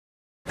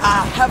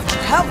have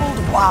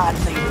traveled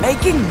widely,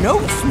 making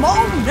no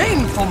small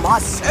name for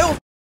myself.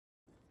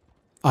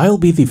 I'll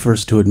be the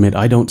first to admit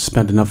I don't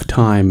spend enough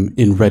time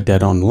in Red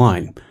Dead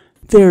Online.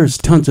 There's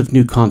tons of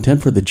new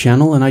content for the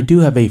channel, and I do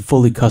have a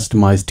fully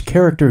customized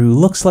character who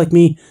looks like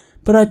me,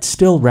 but I'd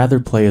still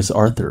rather play as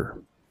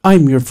Arthur.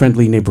 I'm your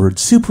friendly neighborhood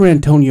Super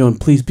Antonio, and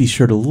please be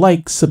sure to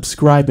like,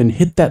 subscribe, and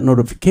hit that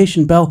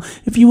notification bell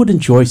if you would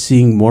enjoy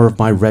seeing more of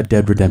my Red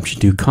Dead Redemption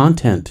 2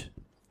 content.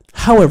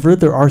 However,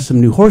 there are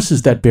some new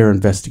horses that bear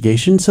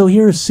investigation, so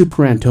here is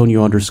Super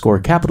Antonio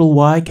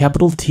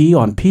 _Y_T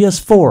on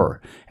PS4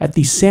 at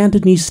the Saint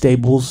Denis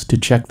stables to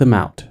check them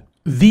out.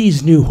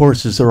 These new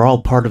horses are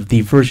all part of the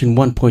version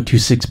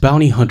 1.26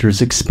 Bounty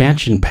Hunters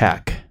expansion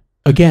pack.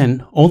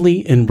 Again,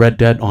 only in Red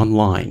Dead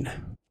Online.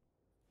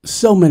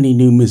 So many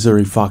new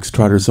Missouri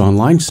Foxtrotters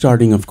online,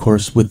 starting of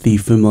course with the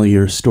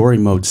familiar story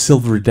mode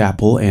Silver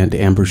Dapple and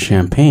Amber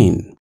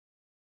Champagne.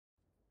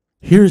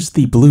 Here's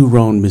the Blue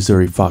Roan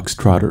Missouri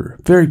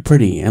Foxtrotter, very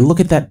pretty, and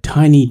look at that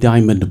tiny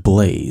diamond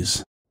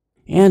blaze.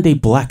 And a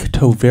Black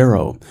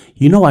Tovero.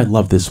 You know I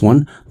love this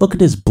one, look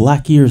at his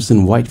black ears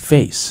and white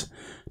face.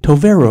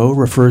 Tovero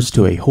refers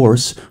to a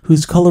horse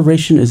whose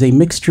coloration is a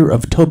mixture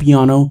of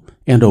Tobiano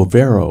and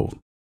Overo.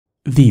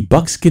 The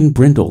Buckskin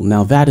Brindle,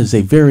 now that is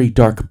a very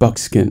dark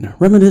buckskin,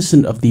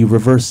 reminiscent of the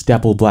reverse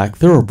dapple black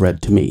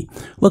thoroughbred to me.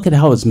 Look at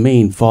how his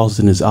mane falls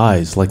in his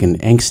eyes like an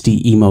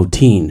angsty emo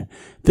teen.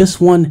 This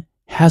one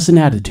has an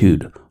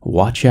attitude,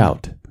 watch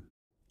out.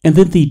 And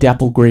then the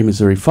Dapple Gray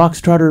Missouri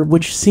Foxtrotter,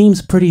 which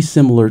seems pretty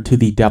similar to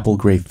the Dapple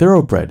Gray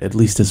Thoroughbred, at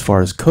least as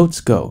far as coats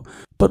go,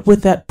 but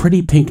with that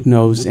pretty pink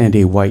nose and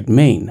a white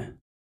mane.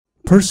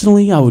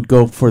 Personally, I would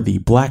go for the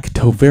Black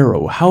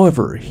Tovero.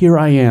 However, here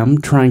I am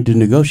trying to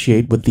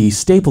negotiate with the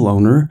stable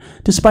owner,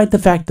 despite the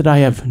fact that I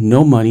have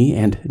no money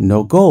and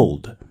no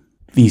gold.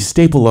 The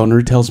stable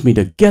owner tells me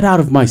to get out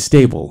of my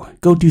stable,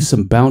 go do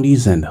some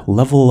bounties and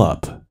level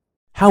up.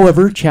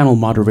 However, channel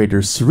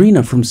moderator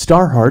Serena from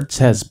Star Hearts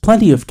has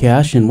plenty of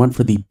cash and went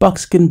for the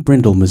Buckskin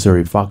Brindle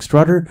Missouri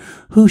Foxtrotter,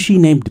 who she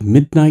named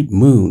Midnight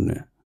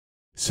Moon.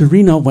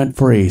 Serena went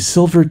for a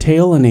silver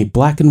tail and a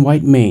black and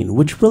white mane,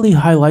 which really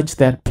highlights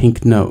that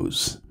pink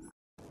nose.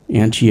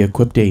 And she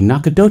equipped a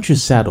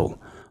Nacogdoches saddle.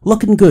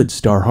 Looking good,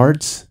 Star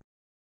Hearts.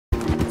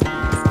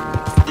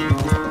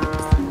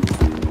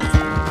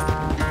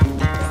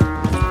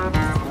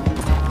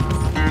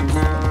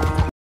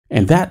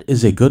 And that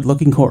is a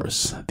good-looking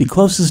horse, the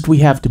closest we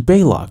have to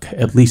Baylock,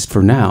 at least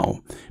for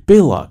now.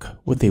 Baylock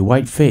with a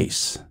white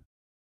face.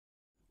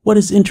 What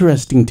is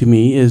interesting to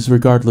me is,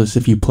 regardless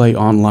if you play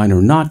online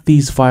or not,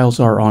 these files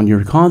are on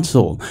your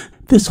console.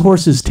 This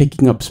horse is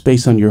taking up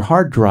space on your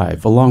hard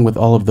drive, along with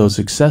all of those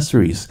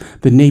accessories,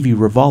 the Navy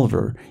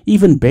revolver,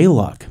 even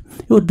Baylock.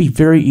 It would be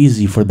very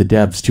easy for the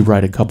devs to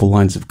write a couple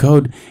lines of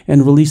code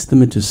and release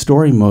them into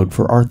story mode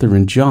for Arthur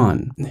and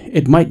John.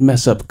 It might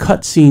mess up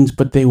cutscenes,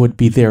 but they would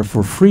be there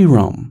for free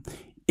roam.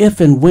 If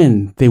and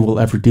when they will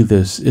ever do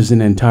this is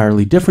an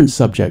entirely different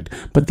subject,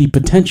 but the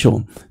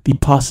potential, the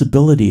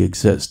possibility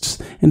exists,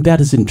 and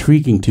that is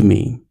intriguing to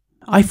me.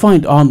 I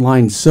find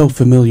online so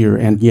familiar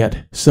and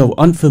yet so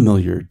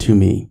unfamiliar to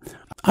me.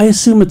 I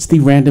assume it's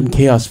the random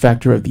chaos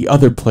factor of the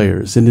other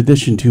players in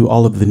addition to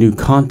all of the new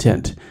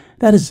content.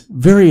 That is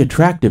very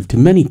attractive to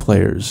many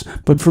players,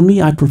 but for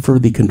me I prefer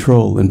the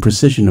control and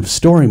precision of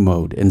story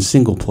mode and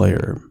single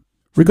player.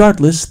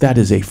 Regardless, that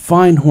is a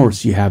fine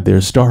horse you have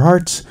there, Star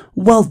Hearts.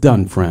 Well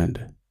done,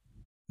 friend.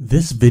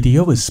 This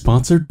video is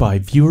sponsored by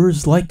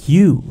viewers like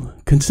you.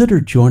 Consider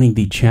joining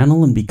the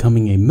channel and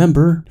becoming a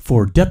member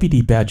for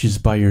deputy badges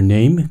by your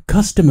name,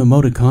 custom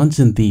emoticons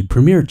in the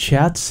premiere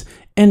chats,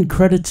 end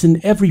credits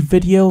in every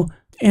video,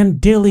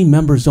 and daily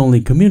members-only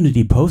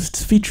community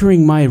posts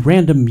featuring my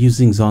random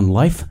musings on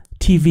life,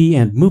 TV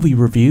and movie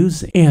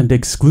reviews, and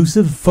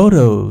exclusive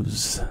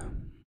photos.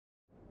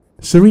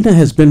 Serena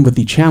has been with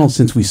the channel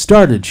since we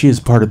started. She is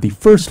part of the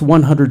first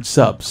 100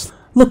 subs.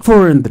 Look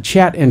for her in the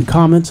chat and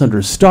comments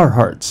under Star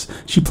Hearts.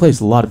 She plays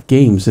a lot of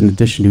games in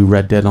addition to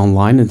Red Dead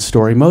Online and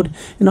story mode,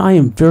 and I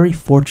am very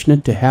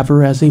fortunate to have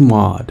her as a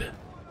mod.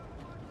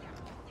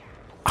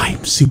 I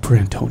am Super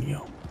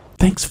Antonio.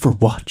 Thanks for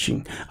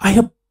watching.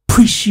 I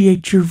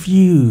appreciate your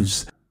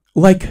views.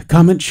 Like,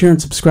 comment, share,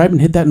 and subscribe,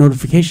 and hit that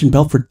notification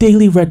bell for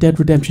daily Red Dead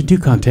Redemption 2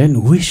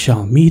 content. We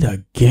shall meet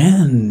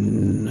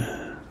again.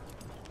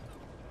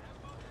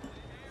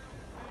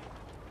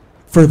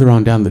 Further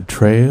on down the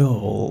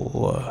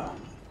trail.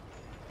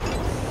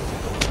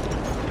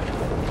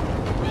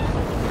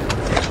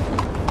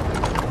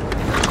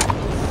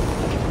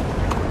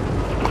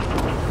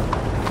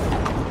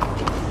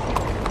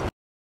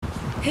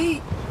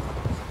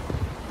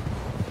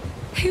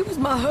 He was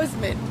my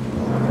husband.